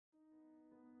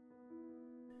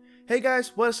Hey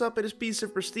guys, what's up? It is Piece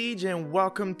of Prestige and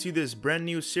welcome to this brand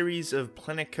new series of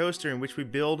Planet Coaster in which we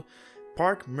build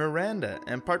Parc Miranda.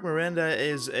 And Parc Miranda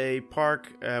is a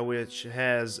park which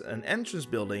has an entrance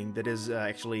building that is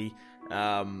actually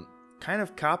kind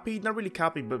of copied, not really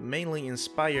copied, but mainly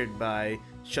inspired by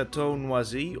Chateau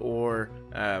Noisy or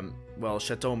well,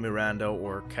 Chateau Miranda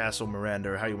or Castle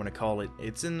Miranda, or how you want to call it.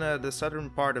 It's in the southern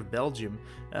part of Belgium.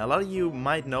 A lot of you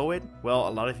might know it. Well, a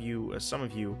lot of you, some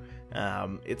of you.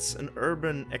 It's an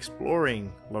urban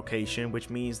exploring location,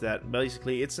 which means that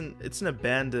basically it's an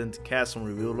abandoned castle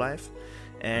in real life,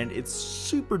 and it's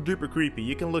super duper creepy.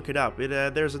 You can look it up.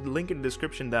 There's a link in the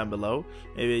description down below.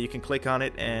 You can click on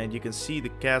it and you can see the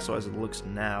castle as it looks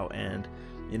now. And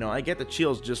you know, I get the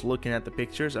chills just looking at the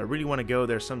pictures. I really want to go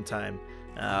there sometime.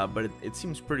 But it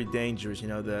seems pretty dangerous. You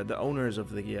know, the owners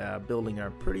of the building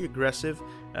are pretty aggressive.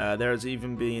 There's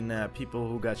even been people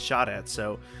who got shot at.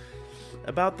 So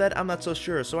about that, I'm not so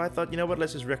sure. So I thought, you know what,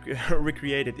 let's just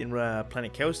recreate it in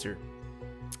Planet Coaster.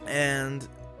 And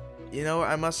you know,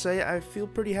 I must say I feel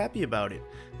pretty happy about it.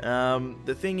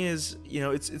 The thing is, you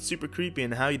know, it's super creepy.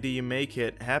 And how do you make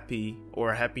it happy,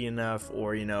 or happy enough,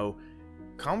 or you know,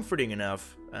 comforting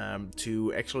enough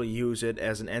to actually use it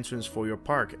as an entrance for your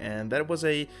park? And that was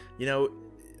a, you know,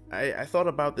 I thought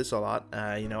about this a lot.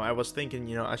 You know, I was thinking,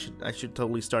 you know, I should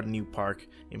totally start a new park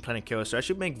in Planet Coaster. I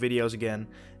should make videos again.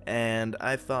 And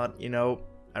I thought, you know,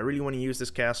 I really want to use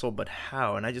this castle, but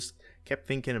how? And I just kept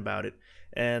thinking about it.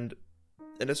 And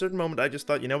at a certain moment, I just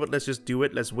thought, you know what, let's just do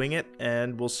it, let's wing it,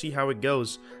 and we'll see how it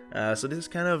goes. So this is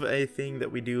kind of a thing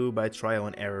that we do by trial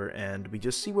and error, and we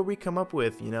just see what we come up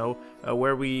with, you know,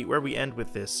 where we end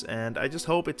with this. And I just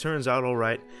hope it turns out all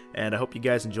right, and I hope you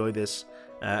guys enjoy this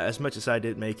as much as I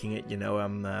did making it. You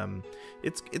know,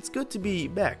 it's good to be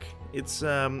back. It's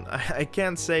I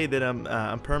can't say that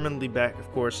I'm permanently back.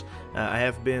 Of course, I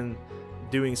have been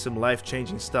doing some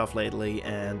life-changing stuff lately,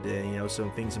 and you know, some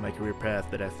things in my career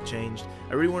path that have changed.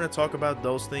 I really want to talk about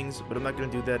those things, but I'm not going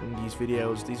to do that in these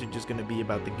videos. These are just going to be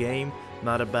about the game,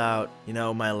 not about, you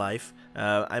know, my life.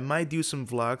 I might do some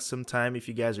vlogs sometime if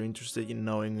you guys are interested in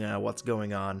knowing what's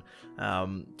going on.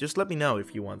 Just let me know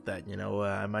if you want that. You know,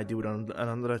 I might do it on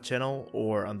another channel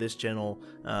or on this channel,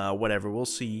 whatever, we'll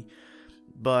see.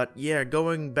 But yeah,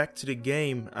 going back to the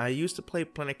game, I used to play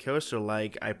Planet Coaster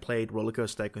like I played Roller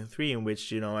Coaster Tycoon 3, in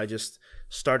which, you know, I just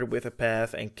started with a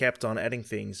path and kept on adding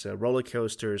things, roller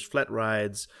coasters, flat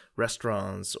rides,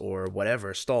 restaurants, or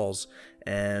whatever, stalls.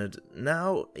 And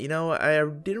now, you know, I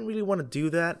didn't really want to do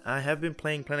that. I have been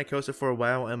playing Planet Coaster for a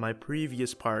while, and my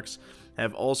previous parks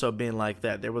have also been like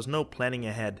that. There was no planning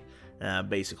ahead,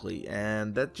 basically,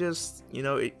 and that just, you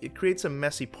know, it creates a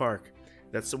messy park.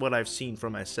 That's what I've seen for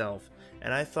myself.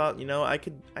 And I thought, you know, I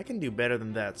can do better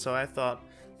than that. So I thought,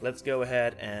 let's go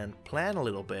ahead and plan a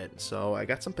little bit. So I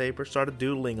got some paper, started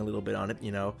doodling a little bit on it,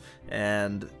 you know,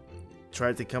 and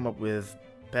tried to come up with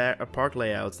park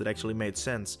layouts that actually made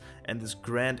sense. And this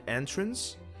grand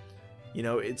entrance, you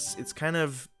know, it's kind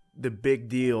of the big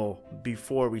deal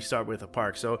before we start with a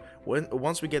park. So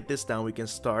once we get this down, we can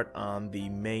start on the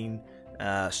main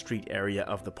street area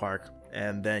of the park,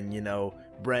 and then, you know,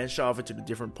 branch off into the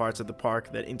different parts of the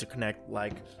park that interconnect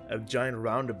like a giant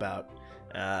roundabout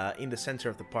in the center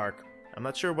of the park. I'm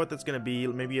not sure what that's gonna be,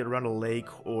 maybe around a lake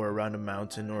or around a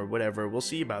mountain or whatever, we'll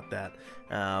see about that.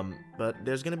 But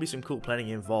there's gonna be some cool planning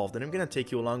involved, and I'm gonna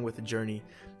take you along with the journey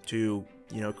to,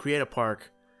 you know, create a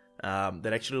park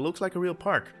that actually looks like a real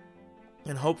park.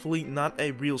 And hopefully not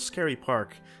a real scary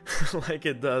park like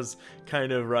it does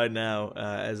kind of right now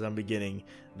as I'm beginning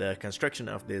the construction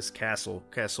of this Castle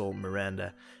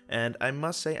Miranda. And I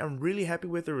must say, I'm really happy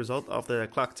with the result of the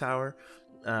clock tower.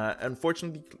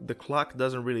 Unfortunately, the clock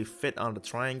doesn't really fit on the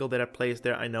triangle that I placed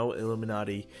there. I know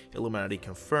Illuminati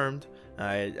confirmed.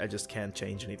 I just can't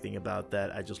change anything about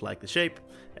that. I just like the shape,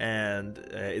 and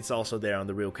it's also there on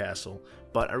the real castle.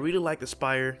 But I really like the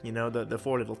spire, you know, the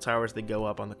four little towers that go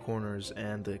up on the corners,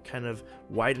 and the kind of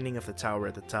widening of the tower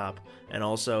at the top, and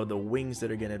also the wings that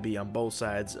are going to be on both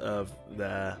sides of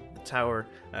the tower.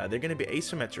 They're going to be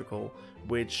asymmetrical,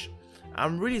 which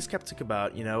I'm really skeptic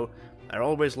about, you know. I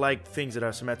always like things that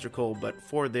are symmetrical, but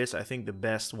for this, I think the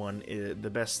best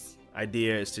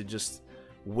idea is to just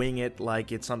wing it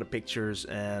like it's on the pictures.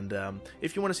 And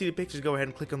if you want to see the pictures, go ahead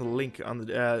and click on the link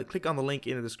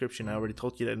in the description. I already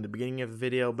told you that in the beginning of the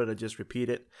video, but I just repeat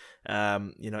it.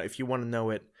 You know, if you want to know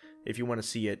it, if you want to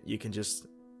see it, you can just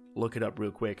look it up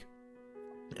real quick.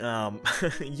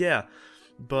 Yeah,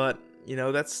 but you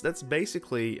know, that's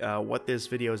basically what this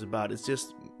video is about. It's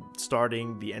just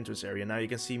starting the entrance area. Now you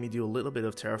can see me do a little bit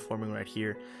of terraforming right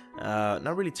here.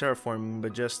 Not really terraforming,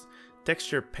 but just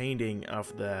texture painting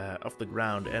of the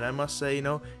ground. And I must say, you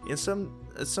know, in some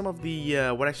of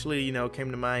the what actually, you know,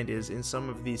 came to mind is in some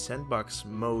of the sandbox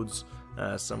modes,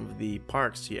 some of the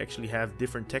parks, you actually have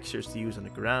different textures to use on the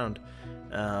ground.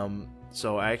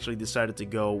 So I actually decided to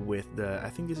go with I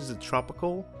think this is a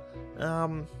tropical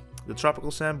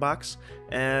sandbox,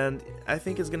 and I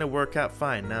think it's gonna work out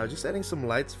fine. Now, just adding some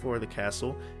lights for the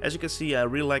castle. As you can see, I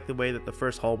really like the way that the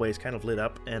first hallway is kind of lit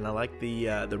up, and I like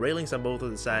the railings on both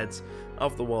of the sides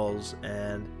of the walls.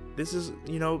 And this is,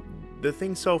 you know, the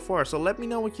thing so far. So let me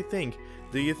know what you think.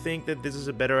 Do you think that this is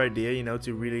a better idea, you know,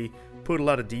 to really put a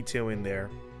lot of detail in there?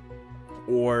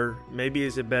 Or maybe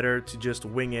is it better to just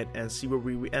wing it and see where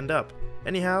we end up?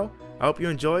 Anyhow, I hope you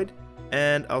enjoyed,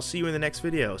 and I'll see you in the next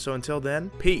video. So until then,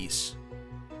 peace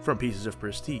from Pieces of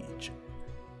Prestige.